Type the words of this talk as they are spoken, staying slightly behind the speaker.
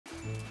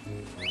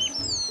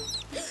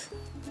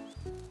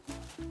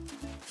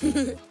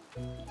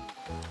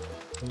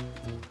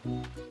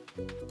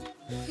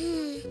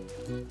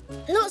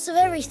Lots of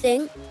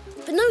everything,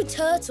 but no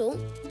turtle.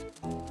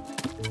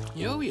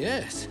 Oh,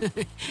 yes.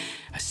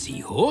 A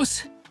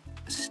seahorse,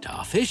 a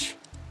starfish,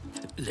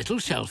 a little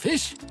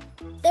shellfish.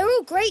 They're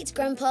all great,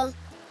 Grandpa,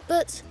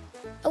 but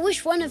I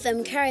wish one of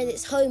them carried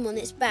its home on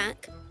its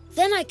back.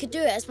 Then I could do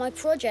it as my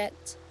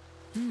project.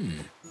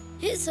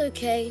 It's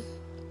okay.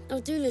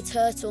 I'll do the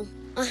turtle.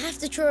 I'll have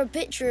to draw a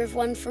picture of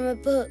one from a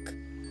book.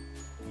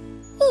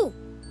 Oh,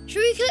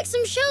 should we collect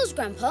some shells,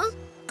 Grandpa?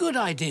 Good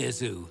idea,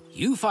 ZOU.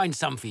 You find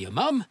some for your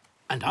mum,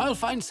 and I'll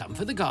find some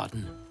for the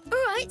garden. All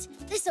right,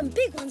 there's some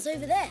big ones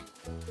over there.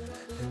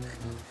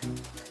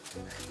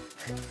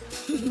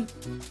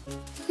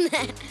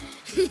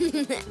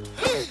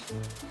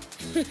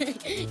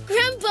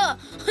 Grandpa,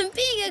 I'm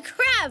being a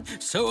crab.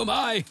 So am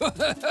I.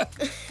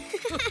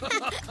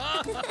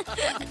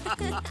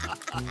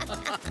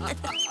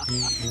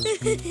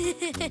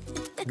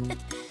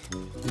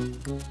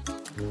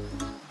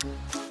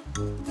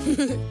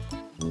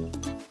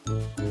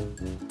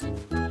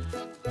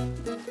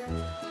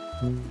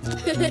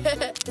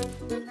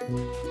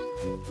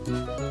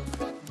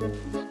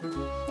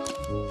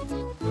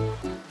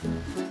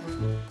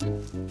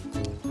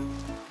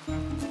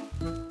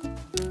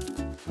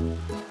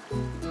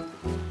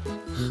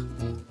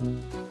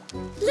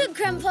 Look,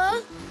 Grandpa,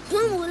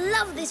 Mum will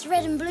love this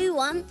red and blue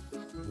one.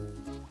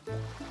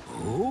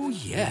 Oh,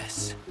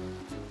 yes.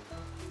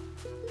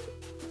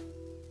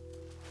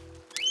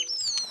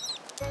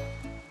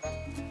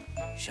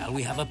 Shall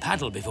we have a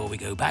paddle before we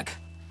go back?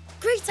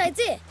 Great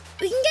idea.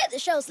 We can get the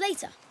shells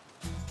later.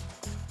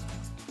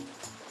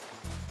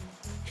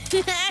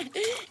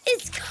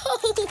 It's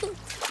cold.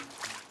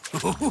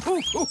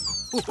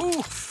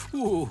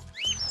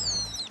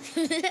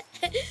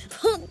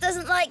 Pork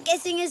doesn't like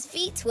getting his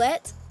feet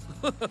wet.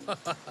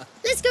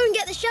 Let's go and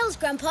get the shells,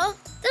 Grandpa.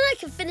 Then I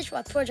can finish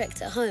my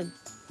project at home.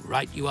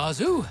 Right you are,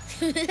 ZOU.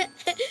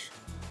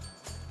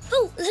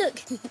 Oh,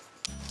 look.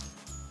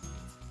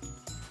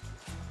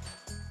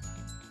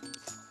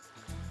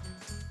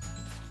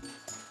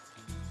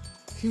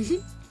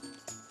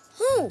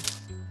 Oh,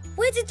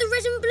 where did the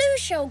red and blue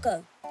shell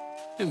go?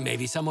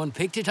 Maybe someone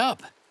picked it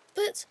up.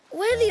 But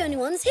we're the only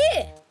ones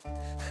here.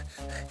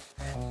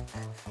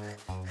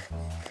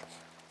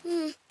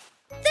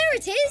 There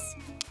it is.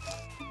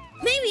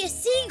 Maybe a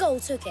seagull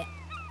took it.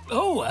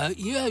 Oh,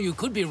 yeah, you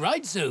could be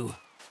right, ZOU.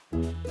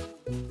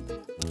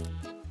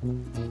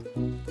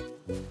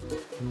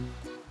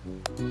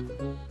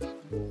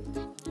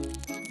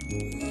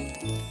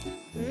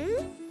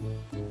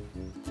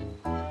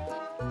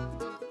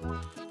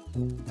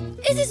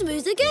 It has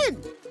moved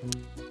again.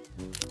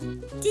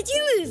 Did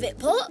you move it,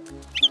 Pop?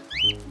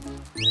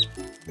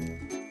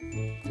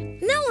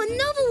 Now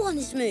another one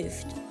has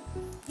moved.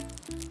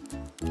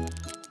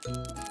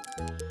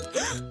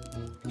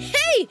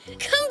 Hey,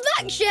 come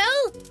back,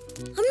 Shell.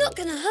 I'm not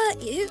going to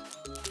hurt you.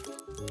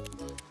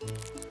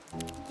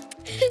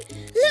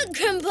 Look,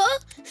 Grandpa,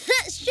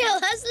 that shell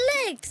has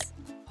legs.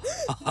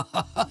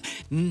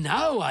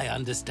 Now I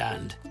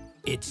understand.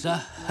 It's a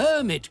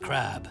hermit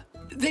crab.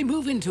 They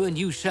move into a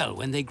new shell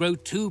when they grow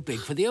too big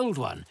for the old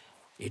one.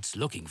 It's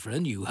looking for a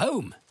new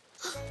home.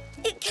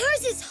 It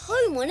carries its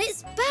home on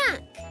its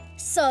back.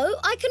 So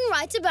I can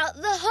write about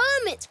the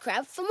hermit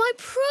crab for my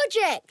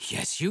project.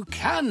 Yes, you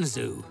can,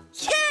 ZOU.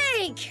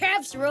 Yay!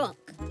 Crabs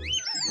rock.